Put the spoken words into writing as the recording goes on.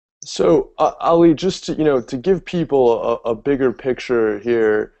So, Ali, just to, to give people a bigger picture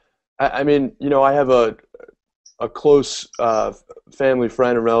here, I mean, I have a close family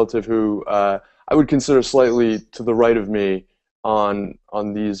friend and relative who I would consider slightly to the right of me on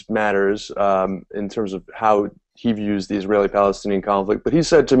these matters in terms of how he views the Israeli-Palestinian conflict. But he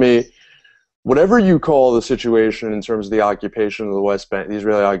said to me, whatever you call the situation in terms of the occupation of the West Bank, the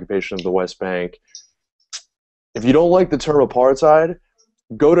Israeli occupation of the West Bank, if you don't like the term apartheid,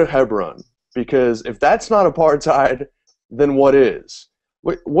 go to Hebron, because if that's not apartheid, then what is?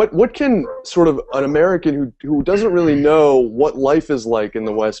 What can sort of an American who doesn't really know what life is like in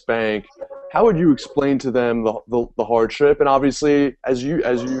the West Bank, how would you explain to them the hardship? And obviously, as you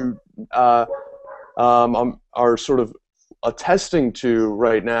are sort of attesting to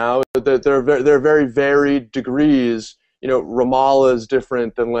right now, that there are very varied degrees. Ramallah is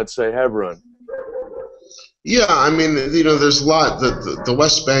different than, let's say, Hebron. Yeah, I mean, there's a lot. The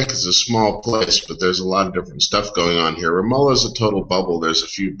West Bank is a small place, but there's a lot of different stuff going on here. Ramallah is a total bubble. There's a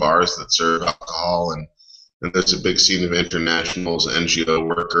few bars that serve alcohol, and there's a big scene of internationals, NGO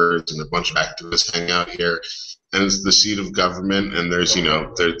workers, and a bunch of activists hang out here. And it's the seat of government, and there's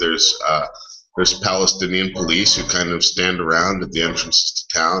Palestinian police who kind of stand around at the entrances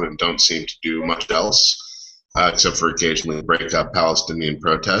to town and don't seem to do much else, except for occasionally break up Palestinian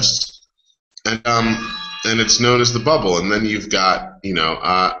protests. And it's known as the bubble. And then you've got,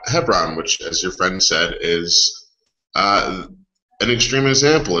 Hebron, which, as your friend said, is an extreme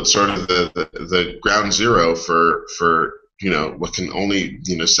example. It's sort of the ground zero for what can only,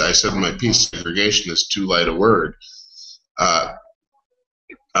 I said in my piece, segregation is too light a word. But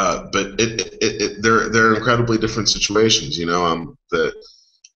they're incredibly different situations.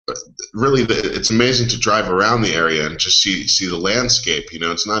 It's amazing to drive around the area and just see the landscape.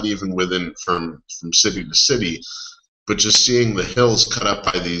 It's not even from city to city, but just seeing the hills cut up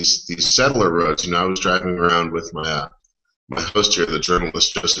by these settler roads. I was driving around with my host here, the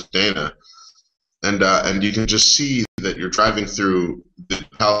journalist Joseph Dana, and you can just see that you're driving through the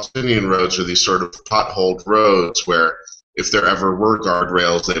Palestinian roads, or these sort of potholed roads where, if there ever were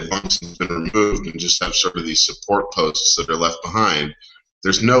guardrails, they've long since been removed and just have sort of these support posts that are left behind.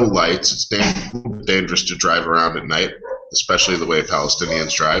 There's no lights. It's dangerous to drive around at night, especially the way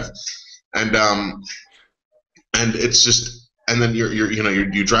Palestinians drive. And it's just, and then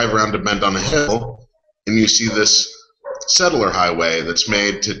you drive around a bend on a hill, and you see this settler highway that's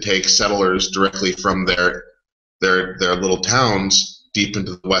made to take settlers directly from their little towns deep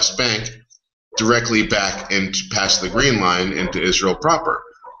into the West Bank, directly back into past the Green Line into Israel proper.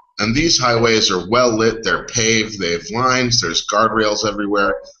 And these highways are well lit, they're paved, they have lines, there's guardrails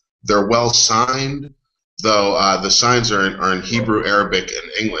everywhere. They're well signed, though the signs are in Hebrew, Arabic,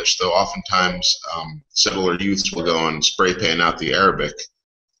 and English, though oftentimes settler youths will go and spray paint out the Arabic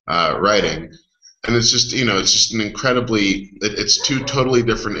writing. And it's just, it's just an incredibly, it's two totally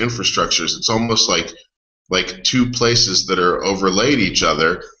different infrastructures. It's almost like two places that are overlaid each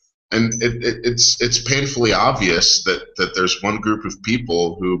other. And it's painfully obvious that there's one group of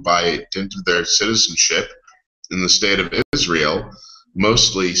people who, by dint of their citizenship in the state of Israel,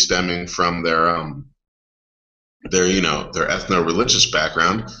 mostly stemming from their ethno-religious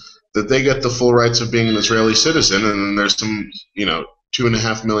background, that they get the full rights of being an Israeli citizen, and then there's some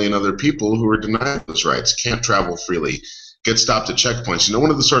 2.5 million other people who are denied those rights, can't travel freely, get stopped at checkpoints.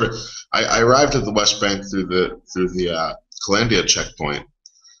 One of the sort of I arrived at the West Bank through the Kalandia checkpoint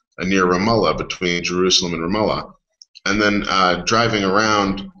near Ramallah, between Jerusalem and Ramallah. And then driving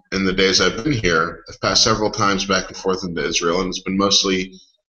around in the days I've been here, I've passed several times back and forth into Israel, and it's been mostly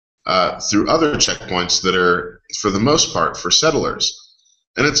through other checkpoints that are, for the most part, for settlers.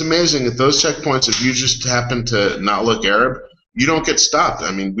 And it's amazing at those checkpoints, if you just happen to not look Arab, you don't get stopped.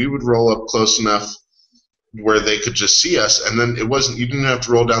 I mean, we would roll up close enough where they could just see us, and then you didn't have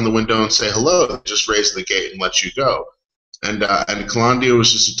to roll down the window and say hello, just raise the gate and let you go. And Kalandia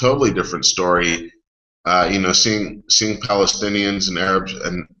was just a totally different story. Seeing Palestinians and Arabs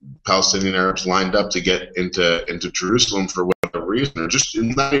and Palestinian Arabs lined up to get into Jerusalem for whatever reason, or just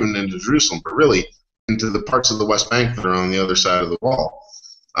not even into Jerusalem, but really into the parts of the West Bank that are on the other side of the wall.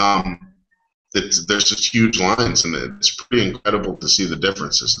 There's just huge lines, and it's pretty incredible to see the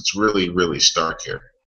differences. It's really, really stark here.